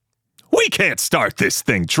can't start this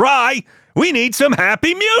thing dry. We need some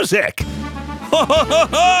happy music. Ho, ho, ho,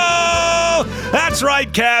 ho! That's right,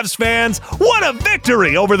 Cavs fans. What a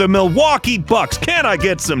victory over the Milwaukee Bucks. Can I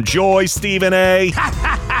get some joy, Stephen A?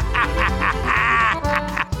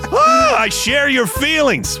 I share your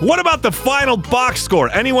feelings. What about the final box score?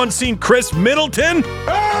 Anyone seen Chris Middleton?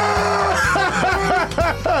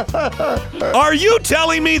 Are you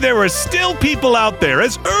telling me there are still people out there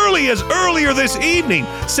as early as earlier this evening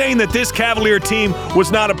saying that this Cavalier team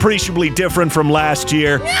was not appreciably different from last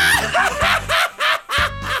year?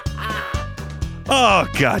 Oh,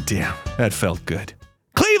 goddamn. That felt good.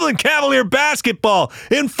 Cleveland Cavalier basketball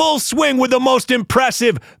in full swing with the most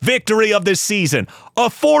impressive victory of the season. A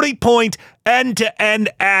 40-point end-to-end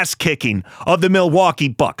ass-kicking of the Milwaukee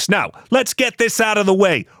Bucks. Now, let's get this out of the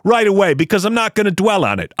way right away because I'm not going to dwell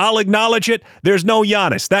on it. I'll acknowledge it. There's no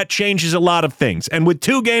Giannis. That changes a lot of things. And with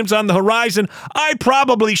 2 games on the horizon, I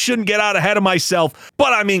probably shouldn't get out ahead of myself.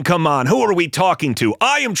 But I mean, come on. Who are we talking to?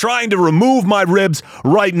 I am trying to remove my ribs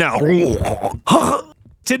right now.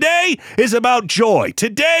 Today is about joy.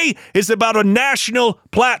 Today is about a national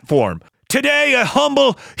platform. Today, a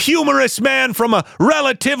humble, humorous man from a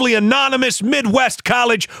relatively anonymous Midwest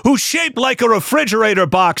college who's shaped like a refrigerator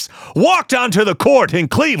box walked onto the court in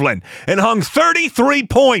Cleveland and hung 33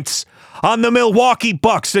 points on the Milwaukee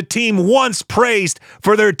Bucks, a team once praised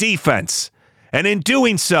for their defense. And in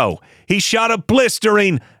doing so, he shot a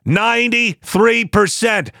blistering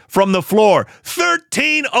 93% from the floor,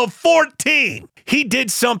 13 of 14. He did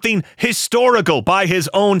something historical by his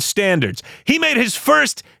own standards. He made his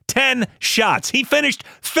first 10 shots. He finished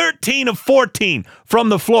 13 of 14 from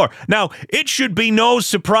the floor. Now, it should be no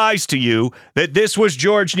surprise to you that this was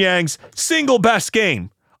George Niang's single best game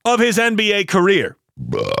of his NBA career.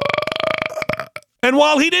 And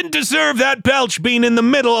while he didn't deserve that belch being in the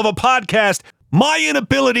middle of a podcast, my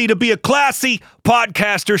inability to be a classy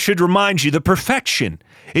podcaster should remind you that perfection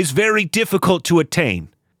is very difficult to attain.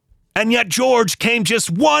 And yet George came just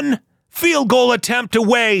one field goal attempt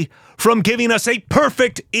away from giving us a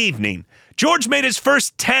perfect evening. George made his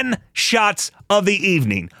first 10 shots of the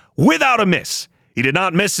evening without a miss. He did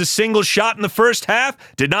not miss a single shot in the first half,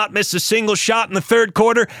 did not miss a single shot in the third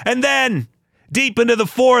quarter, and then, deep into the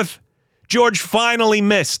fourth, George finally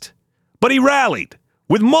missed. But he rallied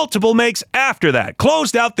with multiple makes after that,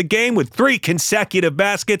 closed out the game with 3 consecutive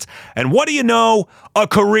baskets, and what do you know? A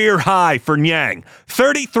career high for Niang.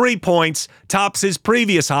 33 points, tops his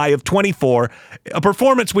previous high of 24, a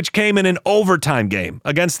performance which came in an overtime game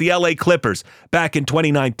against the LA Clippers back in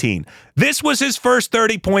 2019. This was his first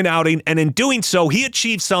 30-point outing, and in doing so, he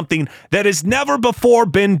achieved something that has never before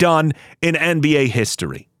been done in NBA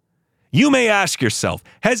history. You may ask yourself,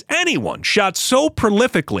 has anyone shot so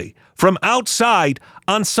prolifically from outside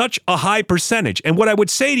on such a high percentage? And what I would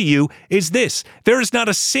say to you is this: there is not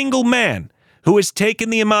a single man who has taken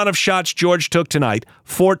the amount of shots George took tonight,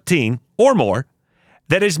 14 or more,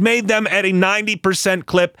 that has made them at a 90%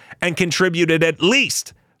 clip and contributed at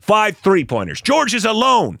least 5 3-pointers. George is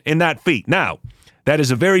alone in that feat. Now, that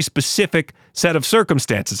is a very specific set of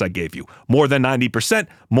circumstances I gave you. More than 90%,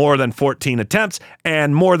 more than 14 attempts,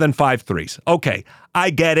 and more than 5 threes. Okay, I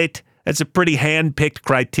get it. That's a pretty hand-picked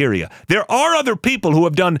criteria. There are other people who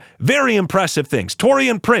have done very impressive things.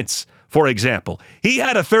 Taurean Prince, for example. He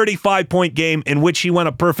had a 35-point game in which he went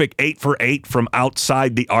a perfect 8 for 8 from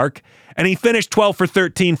outside the arc, and he finished 12 for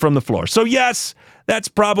 13 from the floor. So yes, that's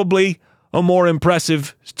probably a more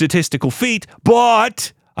impressive statistical feat,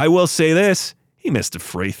 but I will say this: he missed a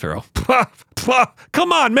free throw.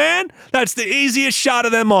 Come on, man. That's the easiest shot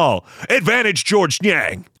of them all. Advantage George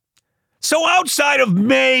Niang. So outside of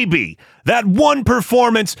maybe that one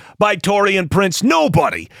performance by Taurean Prince,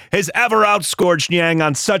 nobody has ever outscored Niang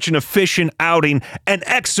on such an efficient outing, an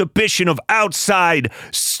exhibition of outside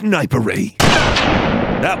snipery.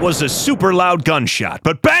 That was a super loud gunshot,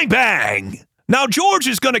 but bang, bang. Now, George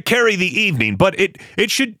is going to carry the evening, but it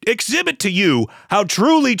should exhibit to you how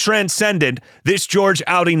truly transcendent this George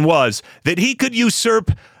outing was, that he could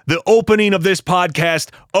usurp the opening of this podcast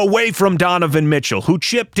away from Donovan Mitchell, who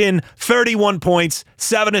chipped in 31 points,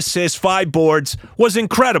 7 assists, 5 boards, was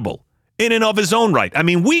incredible in and of his own right. I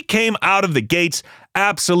mean, we came out of the gates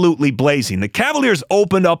absolutely blazing. The Cavaliers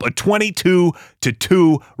opened up a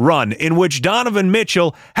 22-2 run in which Donovan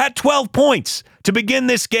Mitchell had 12 points to begin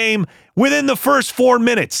this game within the first 4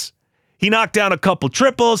 minutes. He knocked down a couple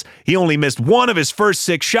triples. He only missed 1 of his first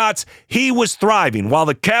 6 shots. He was thriving while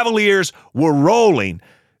the Cavaliers were rolling.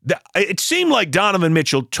 It seemed like Donovan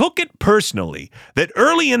Mitchell took it personally that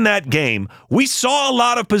early in that game, we saw a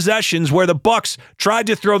lot of possessions where the Bucks tried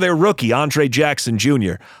to throw their rookie, Andre Jackson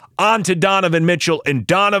Jr., On to Donovan Mitchell, and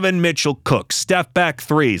Donovan Mitchell cooks. Step back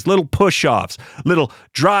threes, little push-offs, little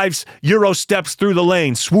drives, Euro steps through the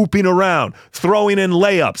lane, swooping around, throwing in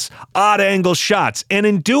layups, odd angle shots. And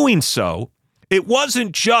in doing so, it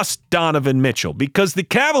wasn't just Donovan Mitchell, because the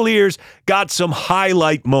Cavaliers got some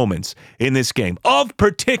highlight moments in this game of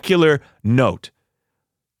particular note.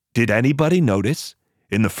 Did anybody notice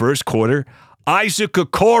in the first quarter, Isaac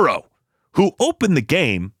Okoro, who opened the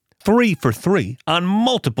game 3 for 3 on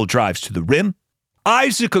multiple drives to the rim?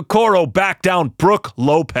 Isaac Okoro backed down Brook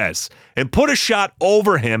Lopez and put a shot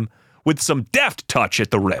over him with some deft touch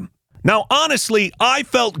at the rim. Now, honestly, I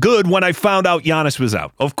felt good when I found out Giannis was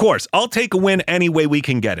out. Of course, I'll take a win any way we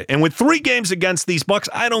can get it. And with 3 games against these Bucks,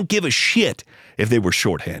 I don't give a shit if they were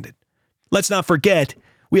shorthanded. Let's not forget,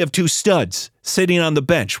 we have 2 studs sitting on the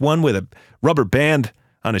bench, one with a rubber band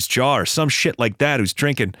on his jaw or some shit like that, who's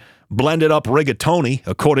drinking blended up rigatoni,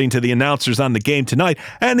 according to the announcers on the game tonight,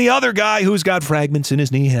 and the other guy who's got fragments in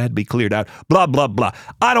his knee had to be cleared out, blah, blah, blah.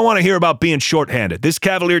 I don't want to hear about being shorthanded. This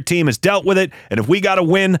Cavalier team has dealt with it, and if we got to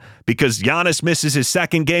win because Giannis misses his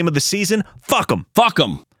second game of the season, fuck him. Fuck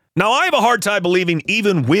him. Now, I have a hard time believing,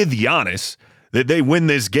 even with Giannis, that they win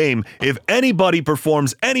this game if anybody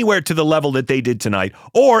performs anywhere to the level that they did tonight,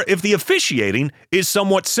 or if the officiating is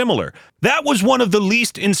somewhat similar. That was one of the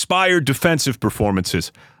least inspired defensive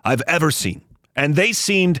performances I've ever seen. And they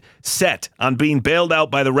seemed set on being bailed out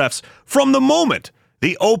by the refs from the moment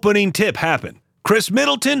the opening tip happened. Chris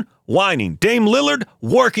Middleton whining. Dame Lillard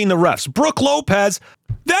working the refs. Brook Lopez,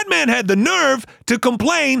 that man had the nerve to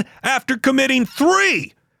complain after committing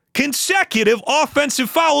 3 consecutive offensive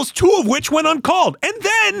fouls, 2 of which went uncalled. And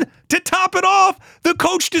then, to top it off, the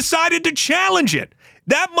coach decided to challenge it.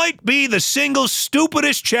 That might be the single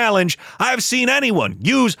stupidest challenge I've seen anyone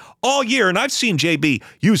use all year, and I've seen JB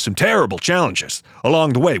use some terrible challenges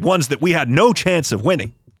along the way, ones that we had no chance of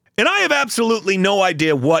winning. And I have absolutely no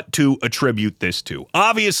idea what to attribute this to.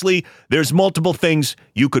 Obviously, there's multiple things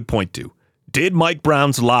you could point to. Did Mike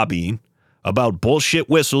Brown's lobbying about bullshit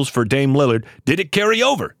whistles for Dame Lillard, did it carry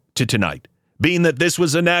over to tonight, being that this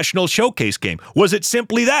was a national showcase game? Was it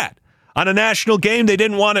simply that? On a national game, they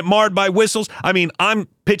didn't want it marred by whistles? I mean, I'm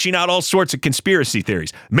pitching out all sorts of conspiracy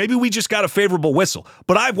theories. Maybe we just got a favorable whistle,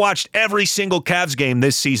 but I've watched every single Cavs game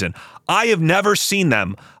this season. I have never seen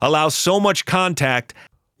them allow so much contact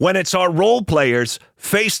when it's our role players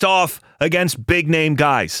faced off against big-name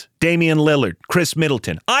guys. Damian Lillard, Chris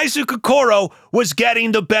Middleton. Isaac Okoro was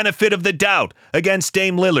getting the benefit of the doubt against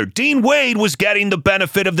Dame Lillard. Dean Wade was getting the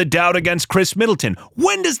benefit of the doubt against Chris Middleton.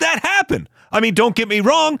 When does that happen? I mean, don't get me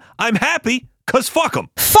wrong. I'm happy, because fuck them.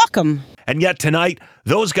 Fuck them. And yet tonight,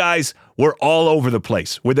 those guys were all over the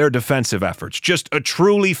place with their defensive efforts. Just a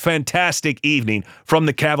truly fantastic evening from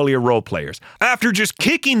the Cavalier role players. After just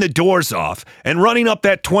kicking the doors off and running up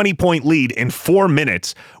that 20-point lead in 4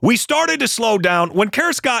 minutes, we started to slow down. When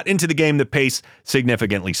Karras got into the game, the pace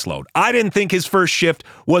significantly slowed. I didn't think his first shift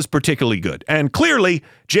was particularly good. And clearly,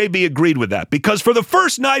 JB agreed with that, because for the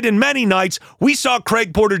first night in many nights, we saw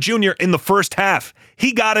Craig Porter Jr. in the first half.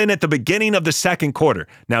 He got in at the beginning of the second quarter.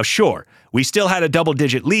 Now, sure, we still had a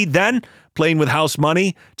double-digit lead then, playing with house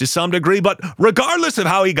money to some degree, but regardless of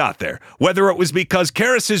how he got there, whether it was because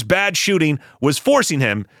Karras' bad shooting was forcing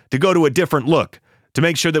him to go to a different look, to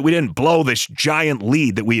make sure that we didn't blow this giant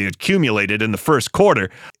lead that we had accumulated in the first quarter,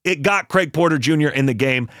 it got Craig Porter Jr. in the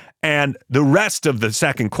game, and the rest of the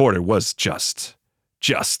second quarter was just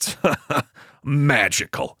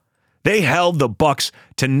magical. They held the Bucks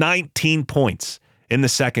to 19 points in the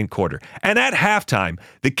second quarter. And at halftime,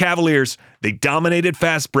 the Cavaliers, they dominated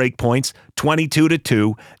fast break points,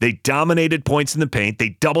 22-2. They dominated points in the paint.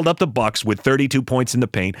 They doubled up the Bucks with 32 points in the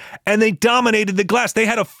paint, and they dominated the glass. They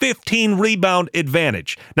had a 15-rebound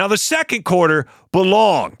advantage. Now, the second quarter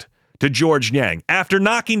belonged to George Niang. After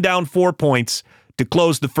knocking down 4 points to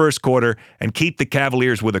close the first quarter and keep the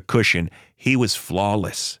Cavaliers with a cushion, he was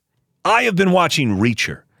flawless. I have been watching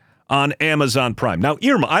Reacher on Amazon Prime. Now,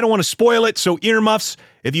 I don't want to spoil it, so earmuffs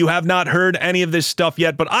if you have not heard any of this stuff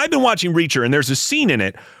yet, but I've been watching Reacher, and there's a scene in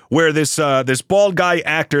it where this bald guy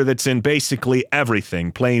actor that's in basically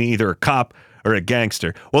everything, playing either a cop or a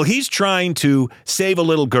gangster, well, he's trying to save a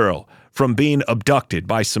little girl from being abducted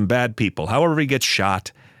by some bad people. However, he gets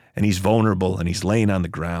shot, and he's vulnerable, and he's laying on the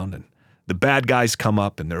ground, and the bad guys come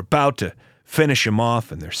up, and they're about to finish him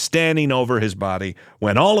off, and they're standing over his body,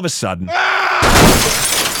 when all of a sudden,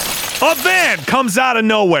 a van comes out of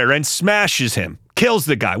nowhere and smashes him, kills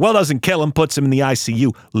the guy. Well, doesn't kill him, puts him in the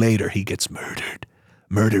ICU. Later, he gets murdered.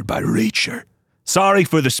 Murdered by Reacher. Sorry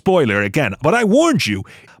for the spoiler again, but I warned you.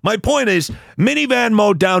 My point is, minivan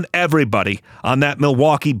mowed down everybody on that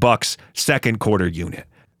Milwaukee Bucks second quarter unit.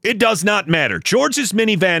 It does not matter. George's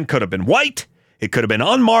minivan could have been white. It could have been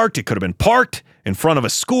unmarked. It could have been parked in front of a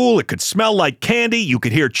school. It could smell like candy. You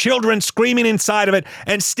could hear children screaming inside of it.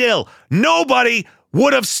 And still, nobody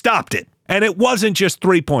would have stopped it. And it wasn't just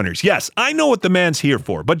three-pointers. Yes, I know what the man's here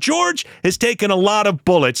for. But George has taken a lot of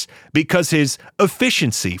bullets because his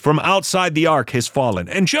efficiency from outside the arc has fallen.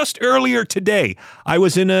 And just earlier today, I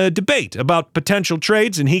was in a debate about potential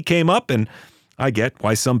trades, and he came up, and I get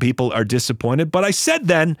why some people are disappointed. But I said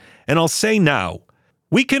then, and I'll say now,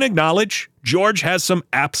 we can acknowledge George has some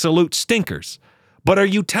absolute stinkers. But are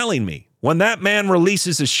you telling me when that man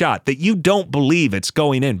releases a shot that you don't believe it's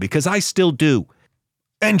going in? Because I still do.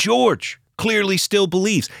 And George clearly still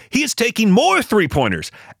believes. He is taking more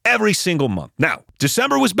three-pointers every single month. Now,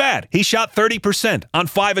 December was bad. He shot 30% on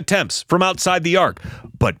 5 attempts from outside the arc.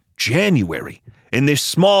 But January, in this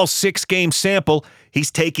small 6-game sample, he's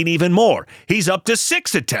taking even more. He's up to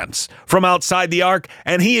 6 attempts from outside the arc,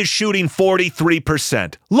 and he is shooting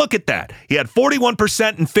 43%. Look at that. He had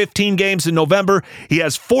 41% in 15 games in November. He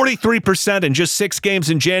has 43% in just 6 games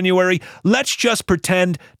in January. Let's just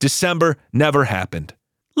pretend December never happened.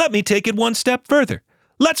 Let me take it one step further.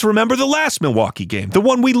 Let's remember the last Milwaukee game, the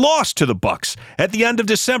one we lost to the Bucks. At the end of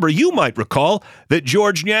December, you might recall that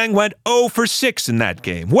George Niang went 0 for 6 in that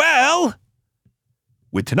game. Well,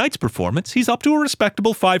 with tonight's performance, he's up to a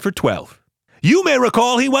respectable 5 for 12. You may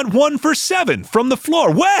recall he went 1 for 7 from the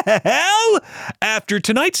floor. Well, after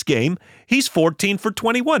tonight's game, he's 14 for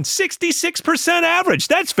 21, 66% average.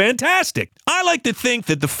 That's fantastic. I like to think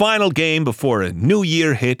that the final game before a new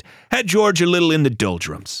year hit had George a little in the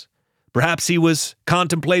doldrums. Perhaps he was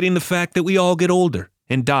contemplating the fact that we all get older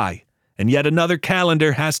and die, and yet another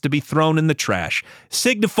calendar has to be thrown in the trash,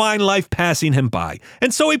 signifying life passing him by.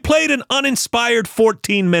 And so he played an uninspired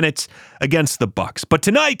 14 minutes against the Bucks. But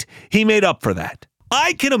tonight, he made up for that.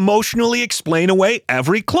 I can emotionally explain away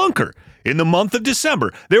every clunker. In the month of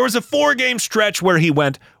December, there was a 4-game stretch where he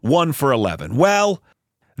went 1 for 11. Well,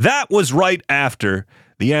 that was right after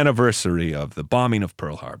the anniversary of the bombing of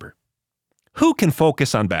Pearl Harbor. Who can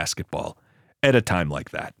focus on basketball at a time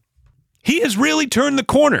like that? He has really turned the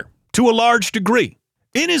corner to a large degree.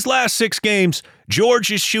 In his last 6 games,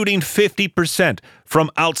 George is shooting 50%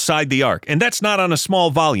 from outside the arc, and that's not on a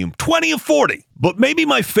small volume, 20 of 40. But maybe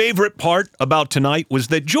my favorite part about tonight was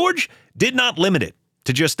that George did not limit it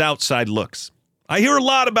to just outside looks. I hear a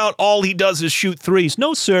lot about all he does is shoot threes.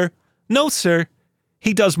 No, sir. No, sir.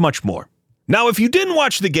 He does much more. Now, if you didn't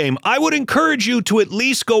watch the game, I would encourage you to at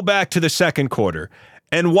least go back to the second quarter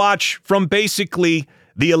and watch from basically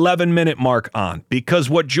the 11-minute mark on, because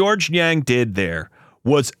what George Niang did there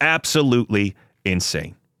was absolutely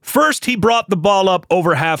insane. First, he brought the ball up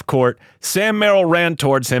over half court. Sam Merrill ran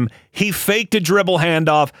towards him. He faked a dribble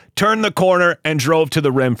handoff, turned the corner, and drove to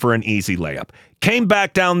the rim for an easy layup. Came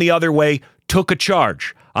back down the other way, took a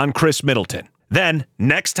charge on Chris Middleton. Then,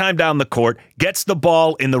 next time down the court, gets the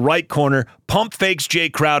ball in the right corner, pump fakes Jay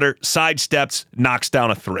Crowder, sidesteps, knocks down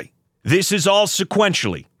a 3. This is all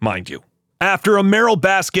sequentially, mind you. After a Merrill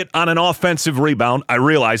basket on an offensive rebound, I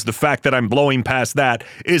realize the fact that I'm blowing past that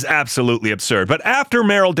is absolutely absurd. But after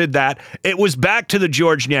Merrill did that, it was back to the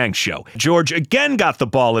George Niang show. George again got the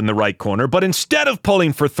ball in the right corner, but instead of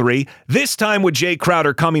pulling for 3, this time with Jay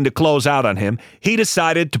Crowder coming to close out on him, he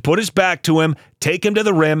decided to put his back to him, take him to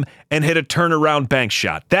the rim, and hit a turnaround bank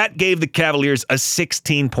shot. That gave the Cavaliers a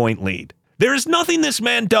 16-point lead. There is nothing this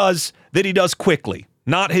man does that he does quickly.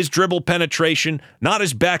 Not his dribble penetration, not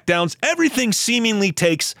his backdowns. Everything seemingly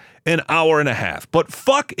takes an hour and a half. But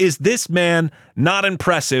fuck, is this man not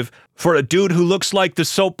impressive for a dude who looks like the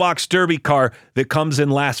soapbox derby car that comes in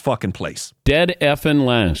last fucking place. Dead effing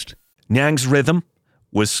last. Niang's rhythm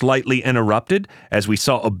was slightly interrupted as we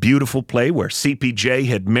saw a beautiful play where CPJ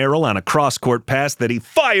had Merrill on a cross-court pass that he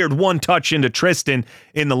fired one touch into Tristan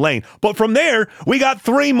in the lane. But from there, we got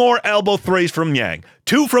 3 more elbow threes from Niang.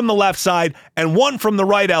 2 from the left side and 1 from the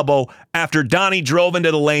right elbow after Donnie drove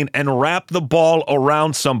into the lane and wrapped the ball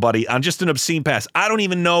around somebody on just an obscene pass. I don't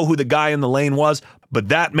even know who the guy in the lane was, but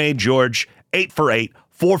that made George 8 for 8,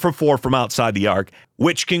 4 for 4 from outside the arc,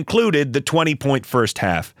 which concluded the 20-point first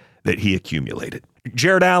half that he accumulated.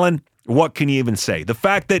 Jarrett Allen, what can you even say? The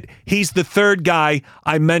fact that he's the third guy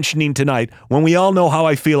I'm mentioning tonight, when we all know how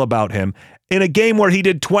I feel about him, in a game where he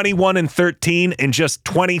did 21 and 13 in just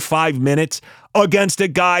 25 minutes against a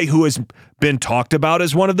guy who has been talked about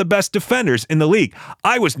as one of the best defenders in the league.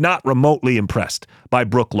 I was not remotely impressed by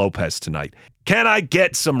Brook Lopez tonight. Can I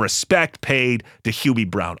get some respect paid to Hubie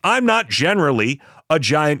Brown? I'm not generally a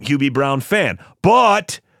giant Hubie Brown fan,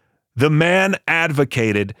 but The man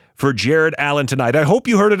advocated for Jarrett Allen tonight. I hope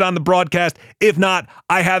you heard it on the broadcast. If not,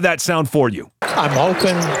 I have that sound for you. I'm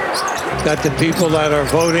hoping that the people that are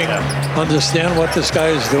voting understand what this guy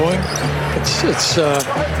is doing.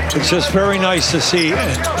 It's just very nice to see,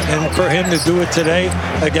 and for him to do it today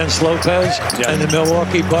against Lopez and the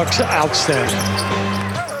Milwaukee Bucks, outstanding.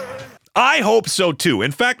 I hope so, too.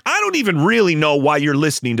 In fact, I don't even really know why you're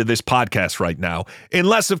listening to this podcast right now,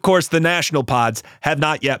 unless, of course, the national pods have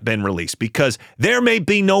not yet been released, because there may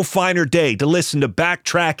be no finer day to listen to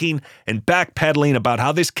backtracking and backpedaling about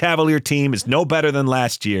how this Cavalier team is no better than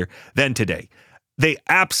last year than today. They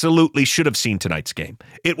absolutely should have seen tonight's game.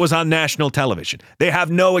 It was on national television. They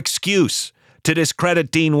have no excuse to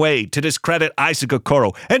discredit Dean Wade, to discredit Isaac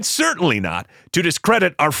Okoro, and certainly not to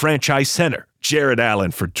discredit our franchise center, Jarrett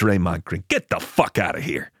Allen, for Draymond Green. Get the fuck out of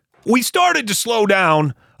here. We started to slow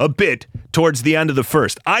down a bit towards the end of the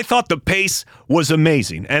first. I thought the pace was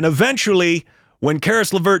amazing, and eventually, when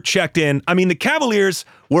Karis LeVert checked in, the Cavaliers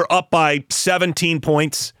were up by 17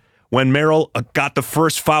 points when Merrill got the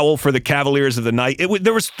first foul for the Cavaliers of the night.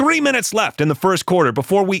 There was 3 minutes left in the first quarter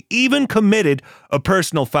before we even committed a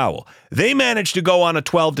personal foul. They managed to go on a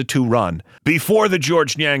 12-2 run before the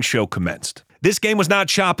George Niang show commenced. This game was not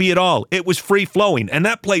choppy at all. It was free-flowing, and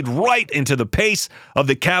that played right into the pace of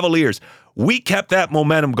the Cavaliers. We kept that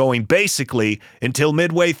momentum going basically until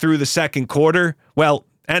midway through the second quarter. Well,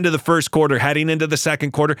 end of the first quarter, heading into the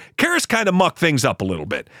second quarter, Karis kind of mucked things up a little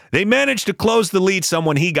bit. They managed to close the lead some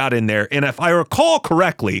when he got in there, and if I recall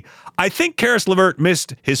correctly, I think Karis LeVert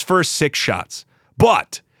missed his first 6 shots.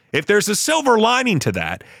 But if there's a silver lining to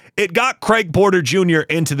that, it got Craig Porter Jr.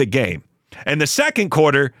 into the game. And the second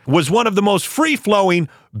quarter was one of the most free-flowing,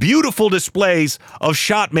 beautiful displays of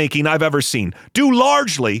shot-making I've ever seen, due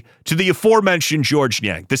largely to the aforementioned George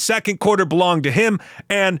Niang. The second quarter belonged to him,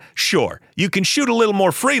 and sure, you can shoot a little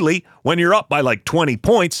more freely when you're up by like 20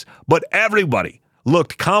 points, but everybody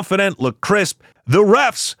looked confident, looked crisp. The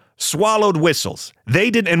refs swallowed whistles.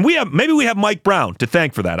 They did, and we have Mike Brown to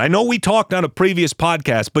thank for that. I know we talked on a previous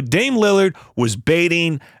podcast, but Dame Lillard was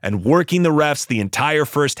baiting and working the refs the entire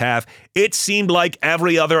first half. It seemed like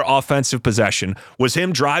every other offensive possession was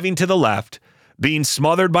him driving to the left, being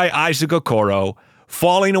smothered by Isaac Okoro,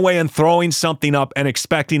 falling away and throwing something up and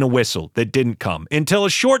expecting a whistle that didn't come. Until a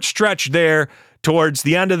short stretch there towards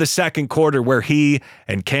the end of the second quarter where he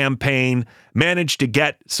and Cam Payne managed to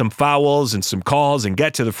get some fouls and some calls and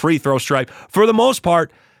get to the free throw stripe. For the most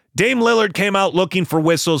part, Dame Lillard came out looking for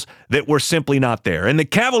whistles that were simply not there. And the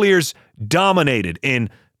Cavaliers dominated in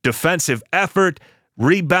defensive effort,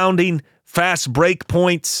 rebounding, fast break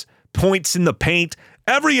points, points in the paint,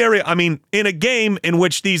 every area. In a game in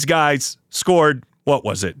which these guys scored,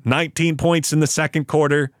 19 points in the second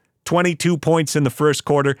quarter, 22 points in the first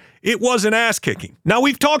quarter. It was an ass-kicking. Now,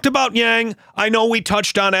 we've talked about Niang. I know we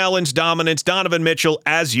touched on Allen's dominance. Donovan Mitchell,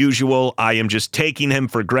 as usual, I am just taking him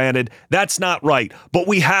for granted. That's not right. But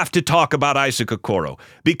we have to talk about Isaac Okoro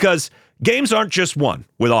because games aren't just won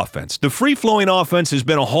with offense. The free-flowing offense has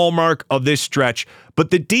been a hallmark of this stretch,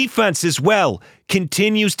 but the defense as well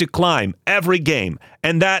continues to climb every game,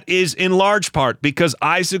 and that is in large part because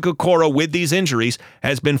Isaac Okoro, with these injuries,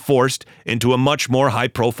 has been forced into a much more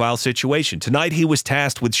high-profile situation. Tonight, he was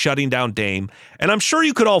tasked with shutting down Dame, and I'm sure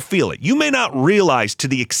you could all feel it. You may not realize to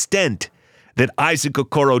the extent that Isaac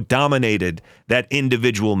Okoro dominated that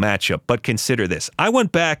individual matchup, but consider this. I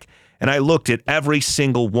went back and I looked at every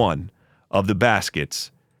single one of the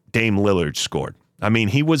baskets Dame Lillard scored.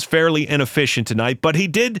 He was fairly inefficient tonight, but he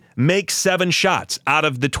did make 7 shots out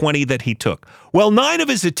of the 20 that he took. Well, 9 of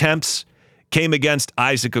his attempts came against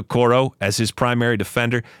Isaac Okoro as his primary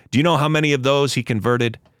defender. Do you know how many of those he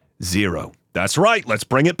converted? 0. That's right. Let's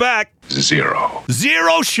bring it back. 0.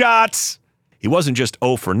 0 shots. He wasn't just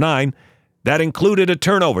 0 for 9. That included a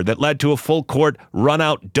turnover that led to a full court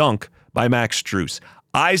run-out dunk by Max Strus.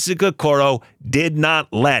 Isaac Okoro did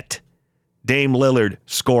not let Dame Lillard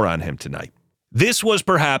score on him tonight. This was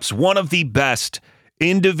perhaps one of the best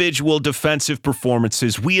individual defensive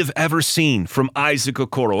performances we have ever seen from Isaac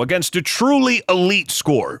Okoro against a truly elite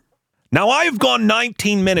scorer. Now, I've gone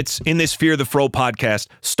 19 minutes in this Fear the Fro podcast,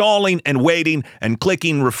 stalling and waiting and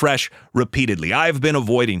clicking refresh repeatedly. I've been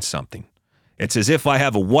avoiding something. It's as if I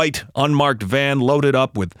have a white, unmarked van loaded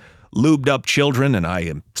up with lubed up children and I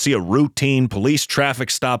see a routine police traffic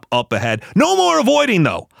stop up ahead. No more avoiding,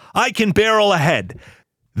 though. I can barrel ahead.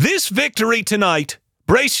 This victory tonight,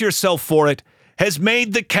 brace yourself for it, has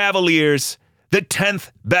made the Cavaliers the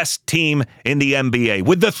 10th best team in the NBA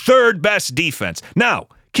with the 3rd best defense. Now,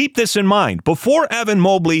 keep this in mind. Before Evan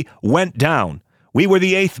Mobley went down We were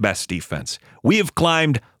the 8th best defense. We have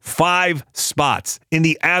climbed 5 spots in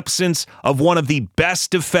the absence of one of the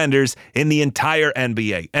best defenders in the entire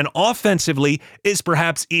NBA. And offensively is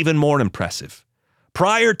perhaps even more impressive.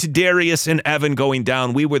 Prior to Darius and Evan going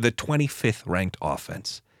down, we were the 25th ranked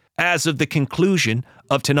offense. As of the conclusion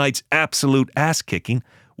of tonight's absolute ass-kicking,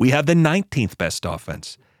 we have the 19th best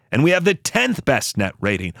offense. And we have the 10th best net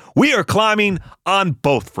rating. We are climbing on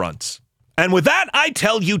both fronts. And with that, I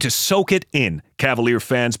tell you to soak it in, Cavalier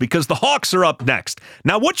fans, because the Hawks are up next.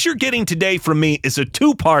 Now, what you're getting today from me is a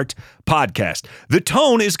 2-part podcast. The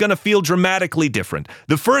tone is going to feel dramatically different.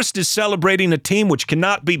 The first is celebrating a team which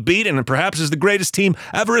cannot be beaten and perhaps is the greatest team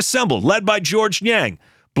ever assembled, led by George Niang.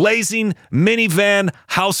 Blazing minivan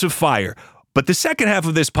house of fire. But the second half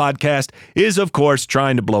of this podcast is, of course,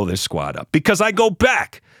 trying to blow this squad up, because I go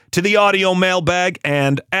back to the audio mailbag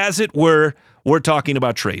and, as it were, we're talking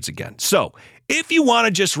about trades again. So, if you want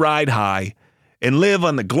to just ride high and live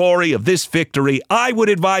on the glory of this victory, I would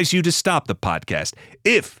advise you to stop the podcast.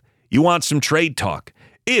 If you want some trade talk,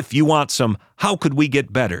 if you want some how could we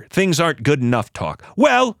get better, things aren't good enough talk,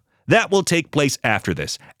 well, that will take place after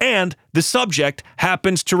this. And the subject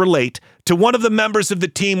happens to relate to one of the members of the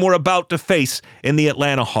team we're about to face in the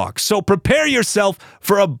Atlanta Hawks. So prepare yourself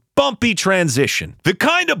for a bumpy transition. The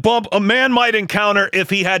kind of bump a man might encounter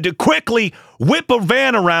if he had to quickly whip a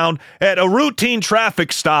van around at a routine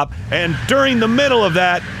traffic stop, and during the middle of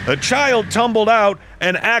that, a child tumbled out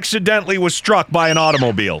and accidentally was struck by an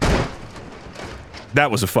automobile.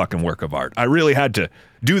 That was a fucking work of art. I really had to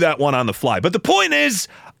do that one on the fly. But the point is,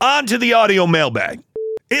 on to the audio mailbag.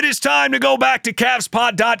 It is time to go back to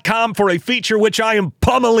CavsPod.com for a feature which I am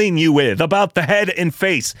pummeling you with about the head and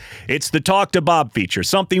face. It's the Talk to Bob feature,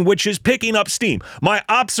 something which is picking up steam. My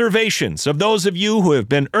observations of those of you who have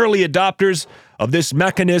been early adopters of this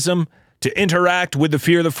mechanism to interact with the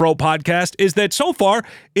Fear the Fro podcast is that so far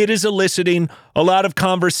it is eliciting a lot of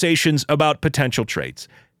conversations about potential trades.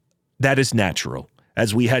 That is natural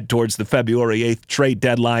as we head towards the February 8th trade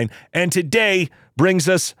deadline, and today brings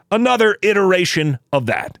us another iteration of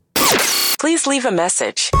that. Please leave a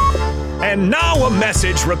message. And now a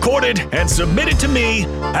message recorded and submitted to me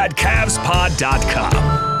at CavsPod.com.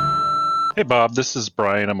 Hey, Bob, this is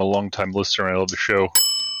Brian. I'm a longtime listener. I love the show.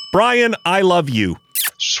 Brian, I love you.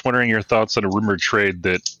 Just wondering your thoughts on a rumored trade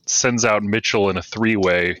that sends out Mitchell in a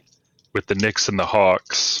 3-way with the Knicks and the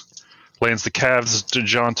Hawks. Lands the Cavs,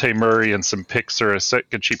 Dejounte Murray, and some picks or a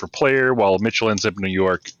second cheaper player, while Mitchell ends up in New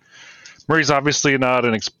York. Murray's obviously not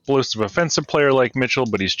an explosive offensive player like Mitchell,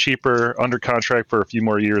 but he's cheaper, under contract for a few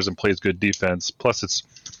more years, and plays good defense. Plus, it's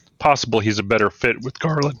possible he's a better fit with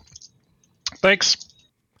Garland. Thanks.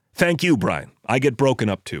 Thank you, Brian. I get broken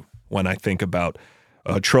up, too, when I think about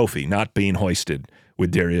a trophy not being hoisted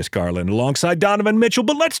with Darius Garland alongside Donovan Mitchell.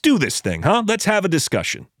 But let's do this thing, huh? Let's have a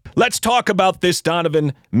discussion. Let's talk about this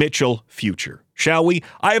Donovan Mitchell future, shall we?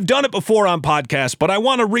 I have done it before on podcasts, but I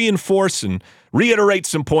want to reinforce and reiterate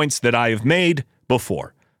some points that I have made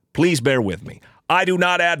before. Please bear with me. I do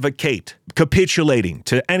not advocate capitulating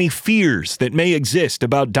to any fears that may exist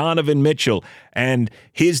about Donovan Mitchell and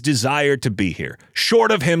his desire to be here,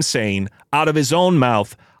 short of him saying out of his own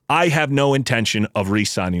mouth, I have no intention of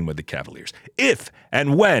re-signing with the Cavaliers. If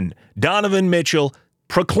and when Donovan Mitchell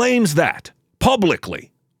proclaims that publicly,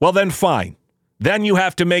 well, then fine. Then you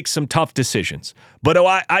have to make some tough decisions. But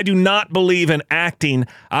I do not believe in acting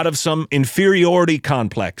out of some inferiority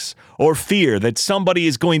complex or fear that somebody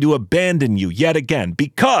is going to abandon you yet again,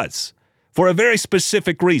 because for a very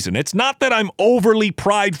specific reason. It's not that I'm overly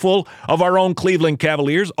prideful of our own Cleveland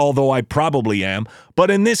Cavaliers, although I probably am, but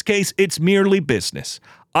in this case, it's merely business.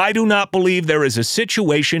 I do not believe there is a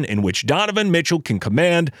situation in which Donovan Mitchell can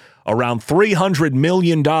command around $300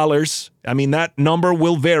 million. I mean, that number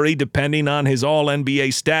will vary depending on his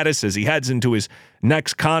All-NBA status as he heads into his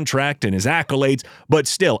next contract and his accolades. But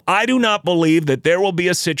still, I do not believe that there will be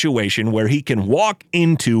a situation where he can walk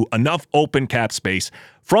into enough open cap space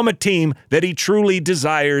from a team that he truly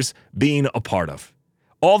desires being a part of.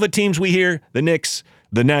 All the teams we hear, the Knicks,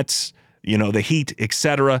 the Nets, the Heat,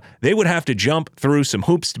 etc., they would have to jump through some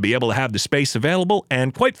hoops to be able to have the space available,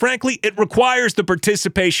 and quite frankly, it requires the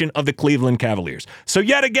participation of the Cleveland Cavaliers. So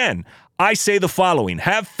yet again, I say the following: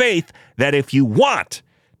 have faith that if you want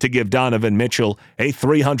to give Donovan Mitchell a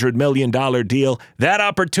 $300 million deal, that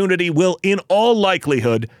opportunity will in all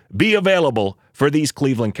likelihood be available for these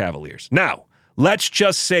Cleveland Cavaliers. Now, let's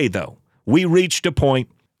just say, though, we reached a point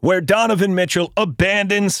where Donovan Mitchell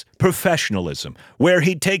abandons professionalism, where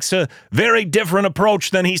he takes a very different approach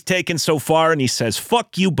than he's taken so far, and he says,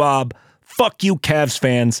 fuck you, Bob, fuck you, Cavs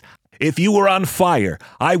fans. If you were on fire,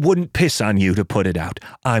 I wouldn't piss on you to put it out.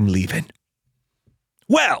 I'm leaving.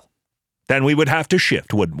 well, then we would have to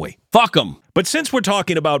shift, wouldn't we? Fuck him. But since we're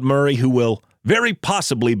talking about Murray, who will very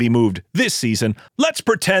possibly be moved this season, let's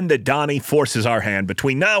pretend that Donnie forces our hand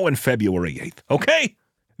between now and February 8th, okay?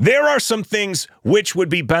 There are some things which would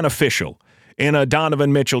be beneficial in a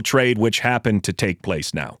Donovan Mitchell trade which happened to take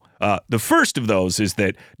place now. The first of those is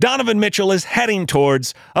that Donovan Mitchell is heading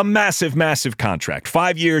towards a massive, massive contract.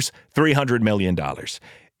 5 years, $300 million.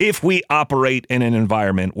 If we operate in an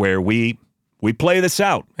environment where we play this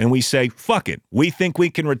out and we say, fuck it, we think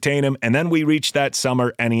we can retain him, and then we reach that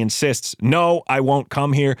summer and he insists, no, I won't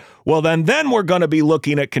come here, well, then we're going to be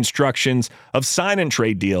looking at constructions of sign and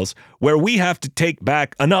trade deals where we have to take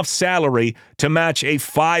back enough salary to match a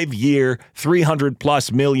 5-year,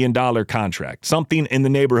 $300+ million contract, something in the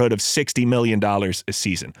neighborhood of $60 million a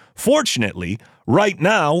season. Fortunately, right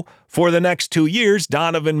now, for the next 2 years,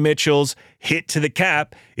 Donovan Mitchell's hit to the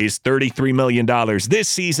cap is $33 million this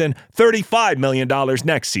season, $35 million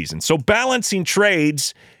next season. So balancing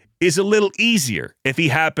trades is a little easier if he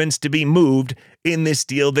happens to be moved in this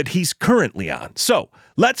deal that he's currently on. So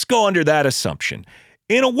let's go under that assumption.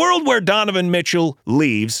 In a world where Donovan Mitchell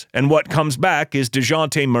leaves and what comes back is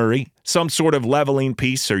Dejounte Murray, some sort of leveling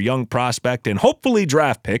piece or young prospect, and hopefully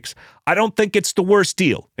draft picks, I don't think it's the worst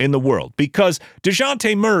deal in the world because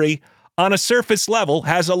Dejounte Murray, on a surface level,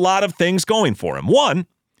 has a lot of things going for him. One,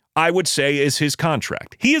 I would say, is his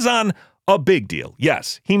contract. He is on a big deal.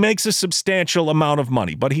 Yes, he makes a substantial amount of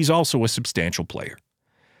money, but he's also a substantial player.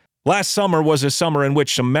 Last summer was a summer in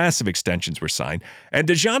which some massive extensions were signed, and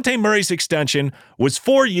Dejounte Murray's extension was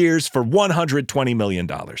 4 years for $120 million.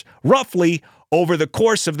 Roughly, over the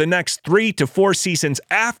course of the next 3 to 4 seasons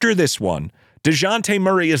after this one, Dejounte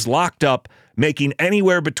Murray is locked up, making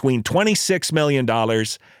anywhere between $26 million,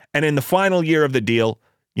 and in the final year of the deal,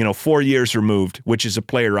 4 years removed, which is a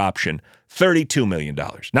player option, $32 million.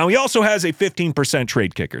 Now, he also has a 15%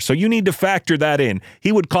 trade kicker, so you need to factor that in.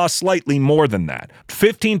 He would cost slightly more than that.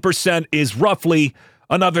 15% is roughly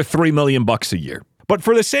another $3 million a year. But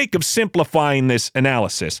for the sake of simplifying this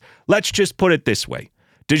analysis, let's just put it this way.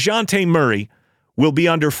 Dejounte Murray will be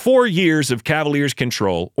under 4 years of Cavaliers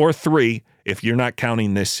control, or 3 if you're not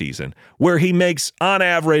counting this season, where he makes, on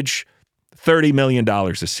average, $30 million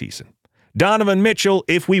a season. Donovan Mitchell,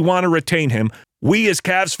 if we want to retain him, we as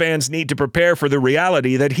Cavs fans need to prepare for the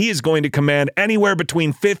reality that he is going to command anywhere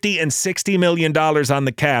between $50 and $60 million on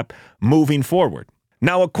the cap moving forward.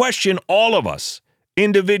 Now, a question all of us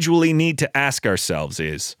individually need to ask ourselves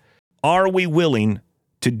is, are we willing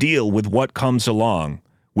to deal with what comes along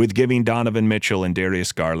with giving Donovan Mitchell and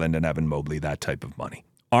Darius Garland and Evan Mobley that type of money?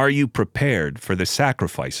 Are you prepared for the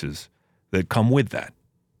sacrifices that come with that?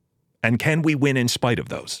 And can we win in spite of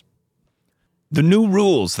those? The new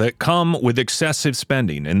rules that come with excessive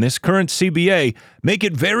spending in this current CBA make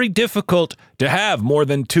it very difficult to have more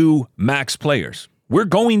than 2 max players. We're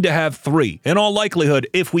going to have 3, in all likelihood,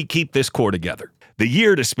 if we keep this core together. The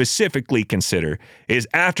year to specifically consider is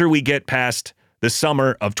after we get past the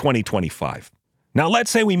summer of 2025. Now, let's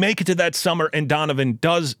say we make it to that summer and Donovan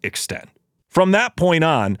does extend. From that point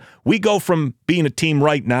on, we go from being a team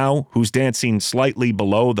right now who's dancing slightly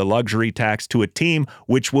below the luxury tax to a team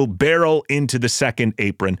which will barrel into the second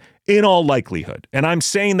apron in all likelihood. And I'm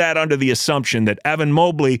saying that under the assumption that Evan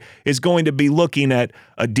Mobley is going to be looking at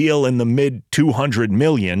a deal in the mid 200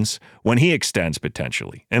 millions when he extends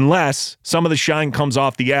potentially, unless some of the shine comes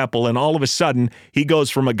off the apple and all of a sudden he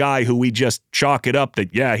goes from a guy who we just chalk it up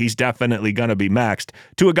that, yeah, he's definitely going to be maxed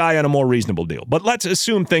to a guy on a more reasonable deal. But let's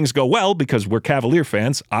assume things go well because we're Cavalier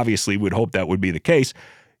fans. Obviously, we'd hope that would be the case.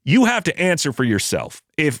 You have to answer for yourself.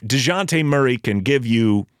 If Dejounte Murray can give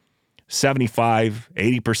you 75,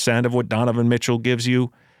 80% of what Donovan Mitchell gives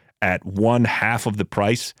you at 1/2 of the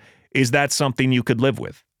price, is that something you could live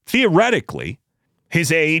with? Theoretically,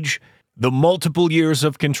 his age, the multiple years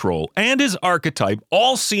of control, and his archetype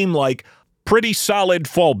all seem like pretty solid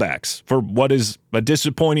fallbacks for what is a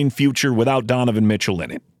disappointing future without Donovan Mitchell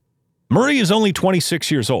in it. Murray is only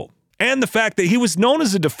 26 years old. And the fact that he was known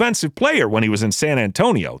as a defensive player when he was in San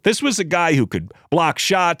Antonio. This was a guy who could block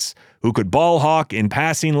shots, who could ball hawk in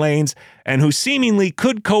passing lanes, and who seemingly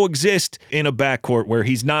could coexist in a backcourt where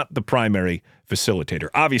he's not the primary facilitator.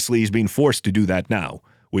 Obviously, he's being forced to do that now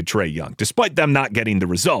with Trae Young, despite them not getting the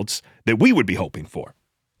results that we would be hoping for.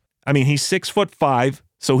 I mean, he's 6'5",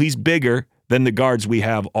 so he's bigger than the guards we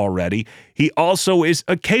have already. He also is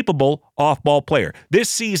a capable off-ball player. This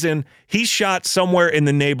season, he shot somewhere in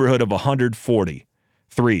the neighborhood of 140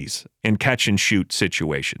 threes in catch-and-shoot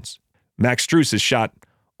situations. Max Strus has shot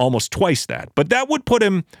almost twice that, but that would put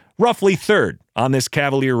him roughly 3rd on this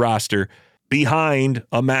Cavalier roster behind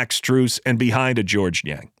a Max Strus and behind a George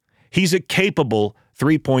Niang. He's a capable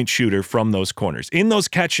three-point shooter from those corners. In those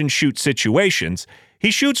catch-and-shoot situations, he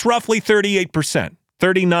shoots roughly 38%,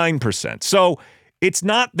 39%. So it's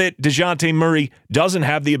not that Dejounte Murray doesn't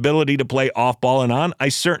have the ability to play off-ball and on. I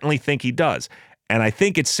certainly think he does. And I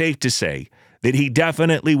think it's safe to say that he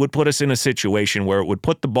definitely would put us in a situation where it would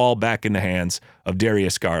put the ball back in the hands of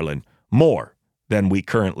Darius Garland more than we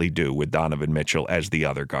currently do with Donovan Mitchell as the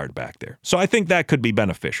other guard back there. So I think that could be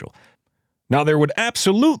beneficial. Now, there would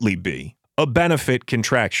absolutely be a benefit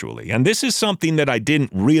contractually, and this is something that I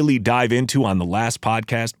didn't really dive into on the last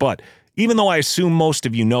podcast, but even though I assume most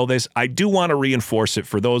of you know this, I do want to reinforce it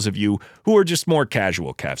for those of you who are just more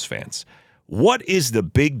casual Cavs fans. What is the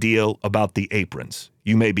big deal about the aprons?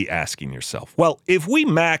 You may be asking yourself. Well, if we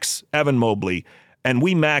max Evan Mobley and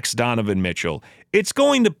we max Donovan Mitchell, it's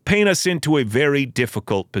going to paint us into a very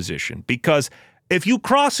difficult position because if you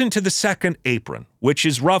cross into the second apron, which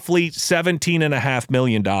is roughly $17.5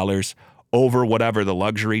 million over whatever the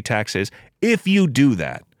luxury tax is, if you do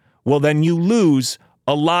that, well, then you lose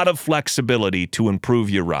a lot of flexibility to improve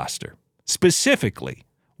your roster. Specifically,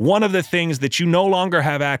 one of the things that you no longer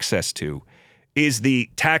have access to is the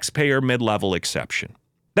taxpayer mid-level exception.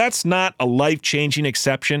 That's not a life-changing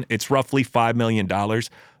exception. It's roughly $5 million.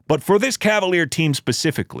 But for this Cavalier team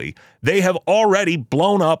specifically, they have already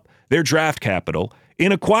blown up their draft capital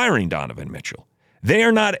in acquiring Donovan Mitchell. They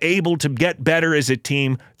are not able to get better as a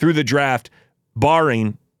team through the draft,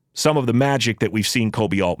 barring some of the magic that we've seen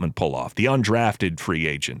Kobe Altman pull off, the undrafted free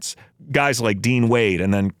agents, guys like Dean Wade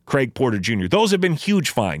and then Craig Porter Jr. Those have been huge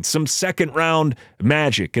finds, some second-round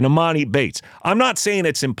magic and Amani Bates. I'm not saying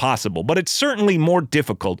it's impossible, but it's certainly more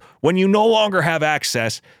difficult when you no longer have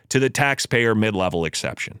access to the taxpayer mid-level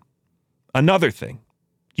exception. Another thing,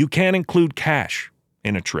 you can't include cash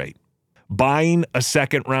in a trade. Buying a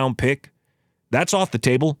second-round pick, that's off the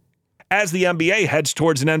table. As the NBA heads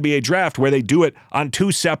towards an NBA draft where they do it on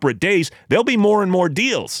 2 separate days, there'll be more and more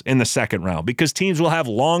deals in the second round because teams will have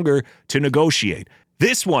longer to negotiate.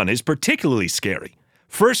 This one is particularly scary.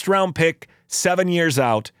 First round pick, 7 years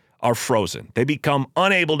out, are frozen. They become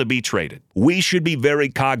unable to be traded. We should be very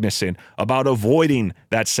cognizant about avoiding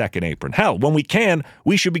that second apron. Hell, when we can,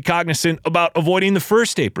 we should be cognizant about avoiding the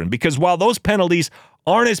first apron because while those penalties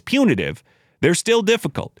aren't as punitive, they're still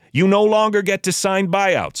difficult. You no longer get to sign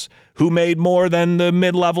buyouts who made more than the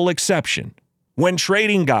mid-level exception. When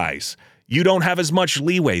trading guys, you don't have as much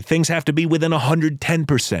leeway. Things have to be within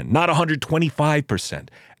 110%, not 125%.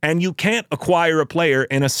 And you can't acquire a player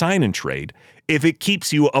in a sign-and trade if it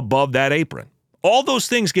keeps you above that apron. All those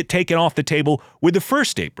things get taken off the table with the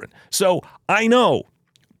first apron. So I know,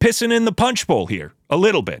 pissing in the punch bowl here a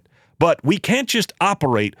little bit, but we can't just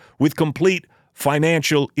operate with complete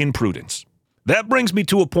financial imprudence. That brings me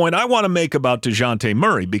to a point I want to make about Dejounte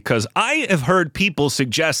Murray because I have heard people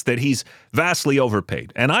suggest that he's vastly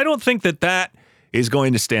overpaid, and I don't think that that is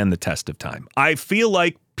going to stand the test of time. I feel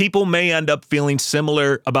like people may end up feeling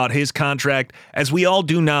similar about his contract as we all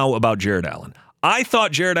do now about Jarrett Allen. I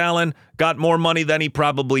thought Jarrett Allen got more money than he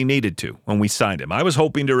probably needed to when we signed him. I was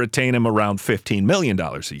hoping to retain him around $15 million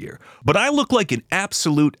a year, but I look like an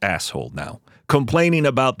absolute asshole now, complaining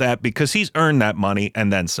about that because he's earned that money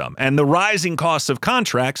and then some. And the rising costs of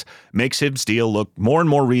contracts makes his deal look more and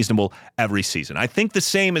more reasonable every season. I think the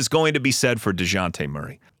same is going to be said for Dejounte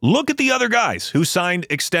Murray. Look at the other guys who signed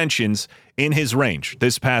extensions in his range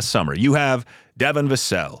this past summer. You have Devin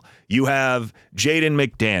Vassell. You have Jaden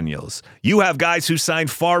McDaniels. You have guys who signed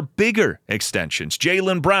far bigger extensions.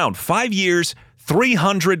 Jaylen Brown, 5 years,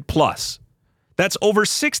 $300 plus. That's over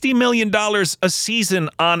 $60 million a season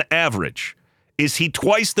on average. Is he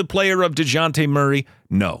twice the player of Dejounte Murray?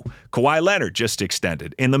 No. Kawhi Leonard just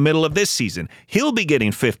extended in the middle of this season. He'll be getting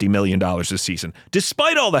 $50 million a season,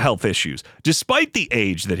 despite all the health issues, despite the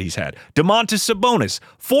age that he's had. Domantas Sabonis,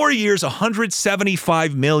 4 years,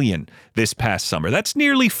 $175 million this past summer. That's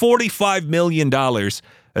nearly $45 million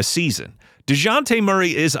a season. Dejounte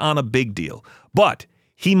Murray is on a big deal, but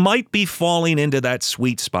he might be falling into that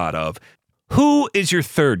sweet spot of who is your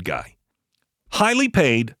third guy? Highly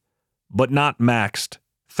paid, but not maxed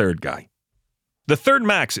third guy. The third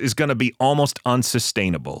max is going to be almost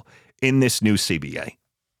unsustainable in this new CBA.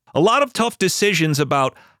 A lot of tough decisions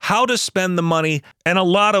about how to spend the money and a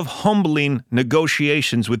lot of humbling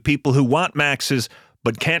negotiations with people who want maxes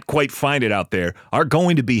but can't quite find it out there are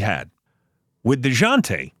going to be had. With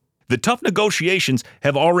Dejounte, the tough negotiations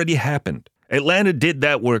have already happened. Atlanta did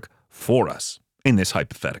that work for us in this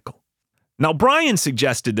hypothetical. Now, Brian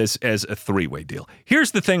suggested this as a three-way deal. Here's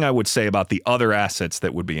the thing I would say about the other assets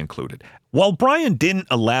that would be included. While Brian didn't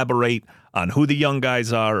elaborate on who the young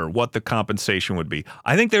guys are or what the compensation would be,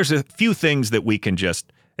 I think there's a few things that we can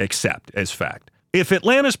just accept as fact. If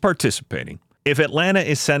Atlanta's participating, if Atlanta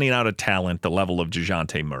is sending out a talent the level of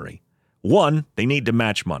Dejounte Murray, one, they need to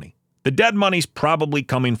match money. The dead money's probably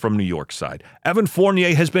coming from New York side. Evan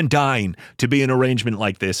Fournier has been dying to be an arrangement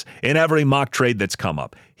like this in every mock trade that's come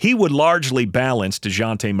up. He would largely balance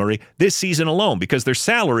Dejounte Murray this season alone because their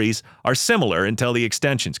salaries are similar until the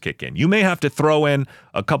extensions kick in. You may have to throw in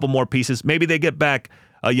a couple more pieces. Maybe they get back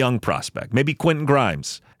a young prospect. Maybe Quentin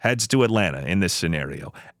Grimes heads to Atlanta in this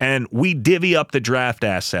scenario. And we divvy up the draft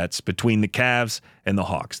assets between the Cavs and the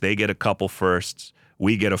Hawks. They get a couple firsts.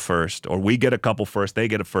 We get a first, or we get a couple first, they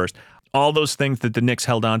get a first. All those things that the Knicks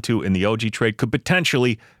held on to in the OG trade could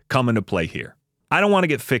potentially come into play here. I don't want to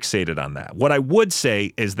get fixated on that. What I would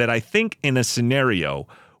say is that I think in a scenario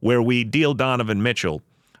where we deal Donovan Mitchell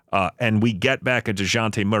and we get back a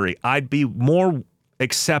Dejounte Murray, I'd be more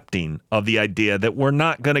accepting of the idea that we're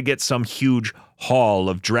not going to get some huge haul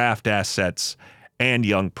of draft assets and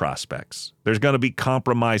young prospects. There's going to be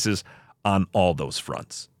compromises on all those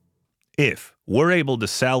fronts. If we're able to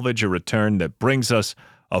salvage a return that brings us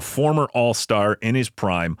a former All-Star in his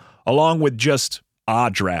prime, along with just a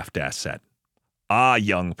draft asset, a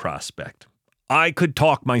young prospect, I could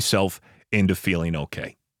talk myself into feeling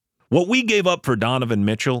okay. What we gave up for Donovan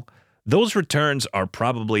Mitchell, those returns are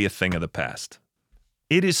probably a thing of the past.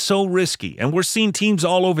 It is so risky, and we're seeing teams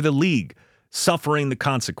all over the league suffering the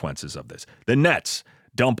consequences of this. The Nets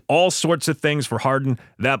dump all sorts of things for Harden.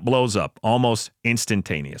 That blows up almost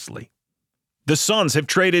instantaneously. The Suns have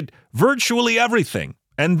traded virtually everything,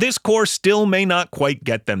 and this core still may not quite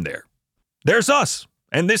get them there. There's us,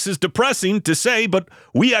 and this is depressing to say, but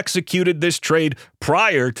we executed this trade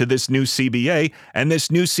prior to this new CBA, and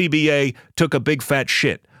this new CBA took a big fat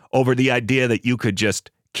shit over the idea that you could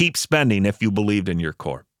just keep spending if you believed in your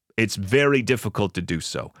core. It's very difficult to do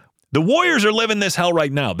so. The Warriors are living this hell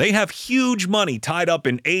right now. They have huge money tied up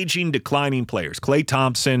in aging, declining players. Klay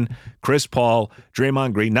Thompson, Chris Paul,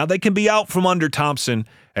 Draymond Green. Now, they can be out from under Thompson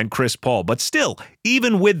and Chris Paul. But still,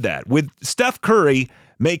 even with that, with Steph Curry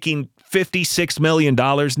making $56 million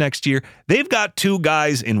next year, they've got two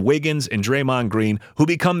guys in Wiggins and Draymond Green who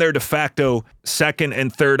become their de facto second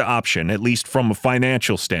and third option, at least from a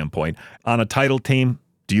financial standpoint. On a title team,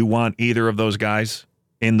 do you want either of those guys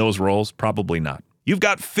in those roles? Probably not. You've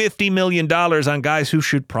got $50 million on guys who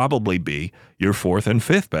should probably be your fourth and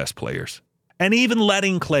fifth best players. And even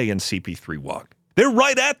letting Klay and CP3 walk, they're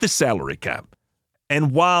right at the salary cap.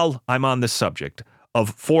 And while I'm on the subject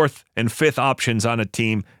of fourth and fifth options on a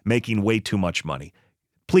team making way too much money,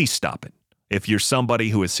 please stop it. If you're somebody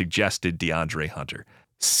who has suggested DeAndre Hunter,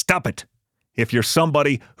 stop it. If you're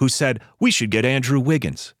somebody who said, we should get Andrew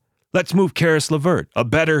Wiggins, let's move Karis LeVert, a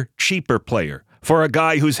better, cheaper player, for a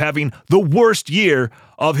guy who's having the worst year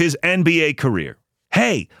of his NBA career.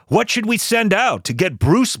 Hey, what should we send out to get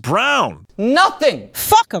Bruce Brown? Nothing.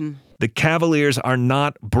 Fuck him. The Cavaliers are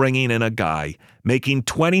not bringing in a guy making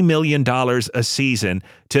 $20 million a season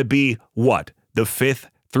to be, what, the fifth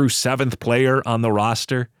through seventh player on the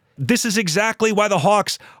roster? This is exactly why the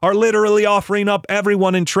Hawks are literally offering up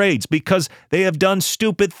everyone in trades, because they have done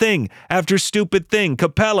stupid thing after stupid thing.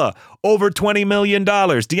 Capella, over $20 million.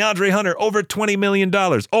 DeAndre Hunter, over $20 million.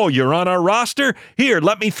 Oh, you're on our roster? Here,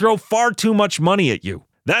 let me throw far too much money at you.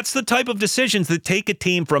 That's the type of decisions that take a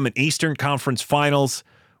team from an Eastern Conference Finals,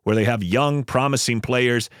 where they have young, promising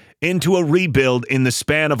players, into a rebuild in the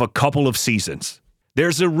span of a couple of seasons.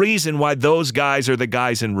 There's a reason why those guys are the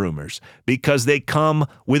guys in rumors, because they come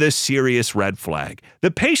with a serious red flag.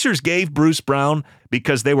 The Pacers gave Bruce Brown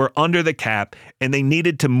because they were under the cap and they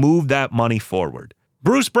needed to move that money forward.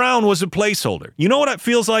 Bruce Brown was a placeholder. You know what it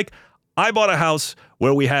feels like? I bought a house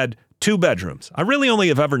where we had 2 bedrooms. I really only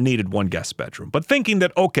have ever needed 1 guest bedroom, but thinking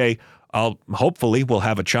that, okay, hopefully we'll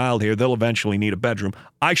have a child here. They'll eventually need a bedroom.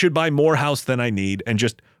 I should buy more house than I need and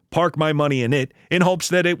just park my money in it in hopes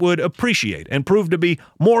that it would appreciate and prove to be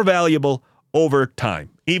more valuable over time.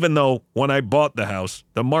 Even though when I bought the house,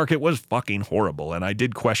 the market was fucking horrible and I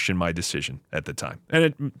did question my decision at the time.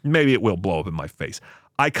 And maybe it will blow up in my face.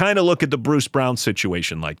 I kind of look at the Bruce Brown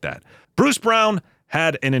situation like that. Bruce Brown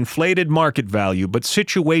had an inflated market value, but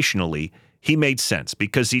situationally, he made sense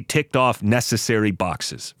because he ticked off necessary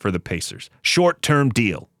boxes for the Pacers. Short-term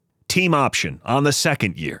deal, team option on the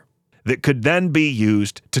second year, that could then be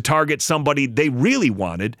used to target somebody they really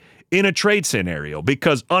wanted in a trade scenario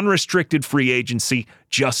because unrestricted free agency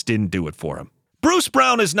just didn't do it for him. Bruce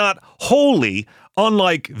Brown is not wholly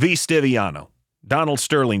unlike V. Stiviano. Donald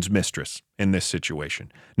Sterling's mistress in this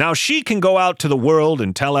situation. Now, she can go out to the world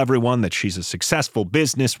and tell everyone that she's a successful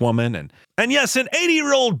businesswoman. And yes, an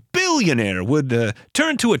 80-year-old billionaire would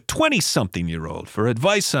turn to a 20-something-year-old for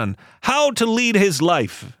advice on how to lead his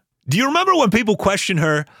life. Do you remember when people questioned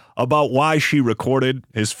her about why she recorded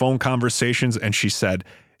his phone conversations and she said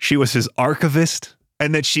she was his archivist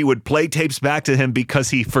and that she would play tapes back to him because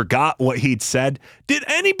he forgot what he'd said? Did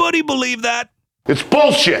anybody believe that? It's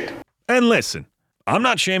bullshit. And listen, I'm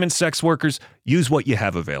not shaming sex workers. Use what you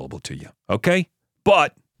have available to you, okay?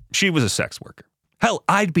 But she was a sex worker. Hell,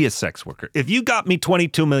 I'd be a sex worker. If you got me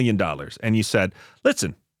 $22 million and you said,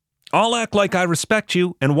 listen, I'll act like I respect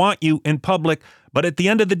you and want you in public, but at the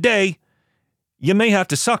end of the day, you may have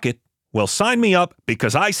to suck it. Well, sign me up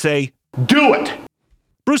because I say, do it.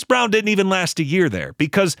 Bruce Brown didn't even last a year there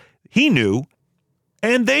because he knew,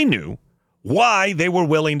 and they knew, why they were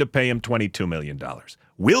willing to pay him $22 million.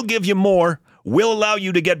 We'll give you more. We'll allow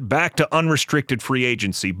you to get back to unrestricted free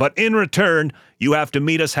agency, but in return, you have to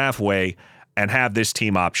meet us halfway and have this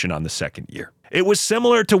team option on the second year. It was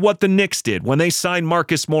similar to what the Knicks did when they signed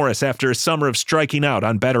Marcus Morris after a summer of striking out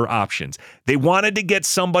on better options. They wanted to get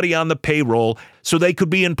somebody on the payroll so they could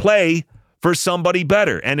be in play for somebody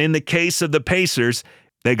better. And in the case of the Pacers,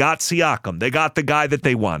 they got Siakam. They got the guy that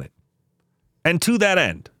they wanted. And to that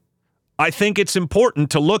end, I think it's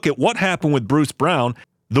important to look at what happened with Bruce Brown,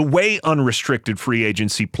 the way unrestricted free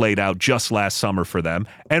agency played out just last summer for them,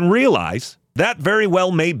 and realize that very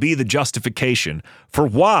well may be the justification for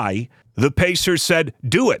why the Pacers said,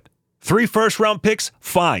 do it. 3 first-round picks?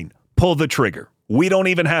 Fine. Pull the trigger. We don't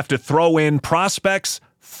even have to throw in prospects?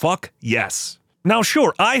 Fuck yes. Now,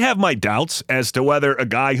 sure, I have my doubts as to whether a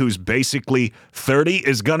guy who's basically 30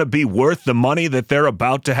 is going to be worth the money that they're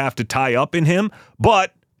about to have to tie up in him,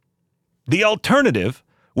 but the alternative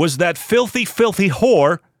was that filthy, filthy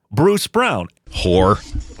whore, Bruce Brown. Whore?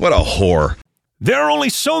 What a whore. There are only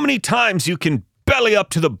so many times you can belly up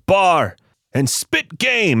to the bar and spit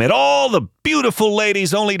game at all the beautiful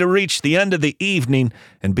ladies only to reach the end of the evening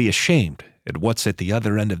and be ashamed at what's at the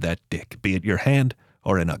other end of that dick, be it your hand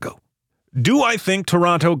or an uggo. Do I think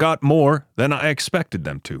Toronto got more than I expected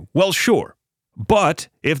them to? Well, sure. But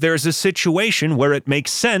if there's a situation where it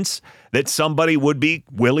makes sense that somebody would be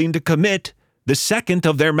willing to commit the second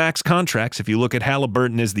of their max contracts, if you look at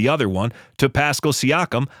Halliburton as the other one, to Pascal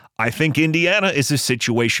Siakam, I think Indiana is a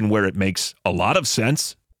situation where it makes a lot of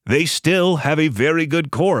sense. They still have a very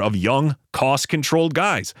good core of young, cost-controlled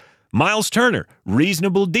guys. Miles Turner,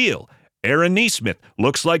 reasonable deal. Aaron Nesmith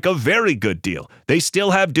looks like a very good deal. They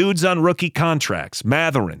still have dudes on rookie contracts.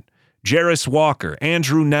 Mathurin, Jarrett Walker,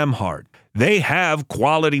 Andrew Nembhard. They have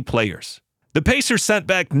quality players. The Pacers sent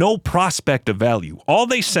back no prospect of value. All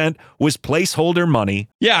they sent was placeholder money.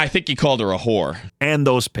 Yeah, I think he called her a whore. And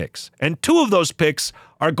those picks. And 2 of those picks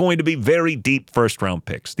are going to be very deep first-round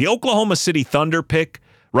picks. The Oklahoma City Thunder pick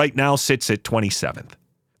right now sits at 27th.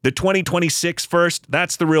 The 2026 first,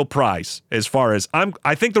 that's the real prize as far as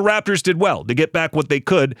I think the Raptors did well to get back what they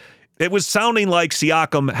could. It was sounding like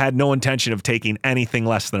Siakam had no intention of taking anything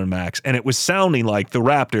less than a max, and it was sounding like the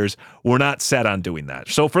Raptors were not set on doing that.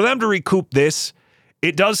 So for them to recoup this,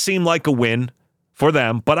 it does seem like a win for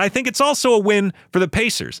them, but I think it's also a win for the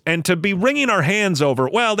Pacers. And to be wringing our hands over,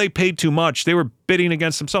 well, they paid too much, they were bidding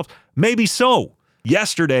against themselves. Maybe so.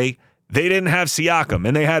 Yesterday, they didn't have Siakam,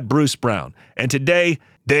 and they had Bruce Brown. And today,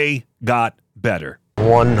 they got better.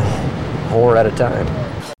 One whore at a time.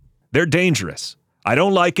 They're dangerous. I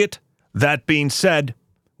don't like it. That being said,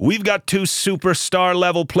 we've got 2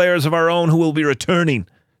 superstar-level players of our own who will be returning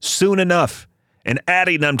soon enough and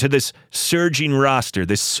adding them to this surging roster,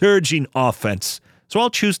 this surging offense. So I'll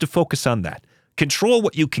choose to focus on that. Control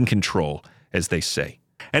what you can control, as they say.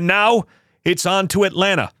 And now it's on to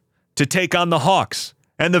Atlanta to take on the Hawks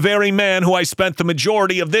and the very man who I spent the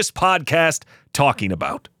majority of this podcast talking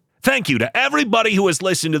about. Thank you to everybody who has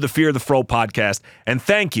listened to the Fear the Fro podcast. And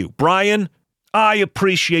thank you, Brian. I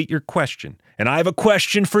appreciate your question, and I have a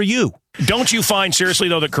question for you. Don't you find, seriously,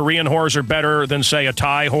 though, that Korean whores are better than, say, a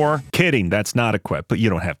Thai whore? Kidding, that's not a question, but you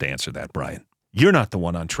don't have to answer that, Brian. You're not the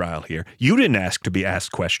one on trial here. You didn't ask to be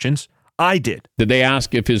asked questions. I did. Did they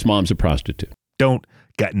ask if his mom's a prostitute? Don't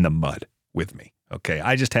get in the mud with me, okay?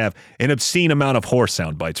 I just have an obscene amount of whore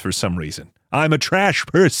sound bites for some reason. I'm a trash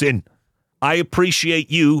person. I appreciate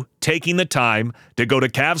you taking the time to go to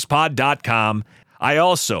CavsPod.com. I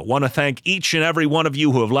also want to thank each and every one of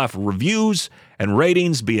you who have left reviews and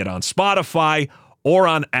ratings, be it on Spotify or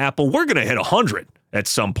on Apple. We're going to hit 100 at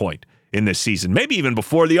some point in this season, maybe even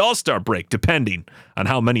before the All-Star break, depending on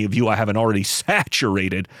how many of you I haven't already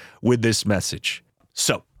saturated with this message.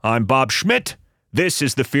 So, I'm Bob Schmidt. This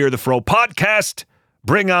is the Fear the Fro podcast.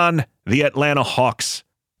 Bring on the Atlanta Hawks.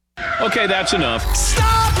 Okay, that's enough.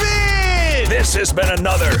 Stop it! This has been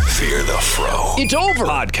another Fear the Fro. It's over.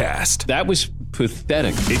 Podcast. That was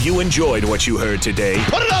pathetic. If you enjoyed what you heard today,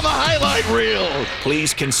 Put it on the highlight reel.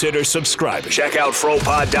 please consider subscribing. Check out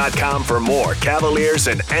FroPod.com for more Cavaliers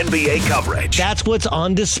and NBA coverage. That's what's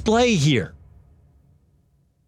on display here.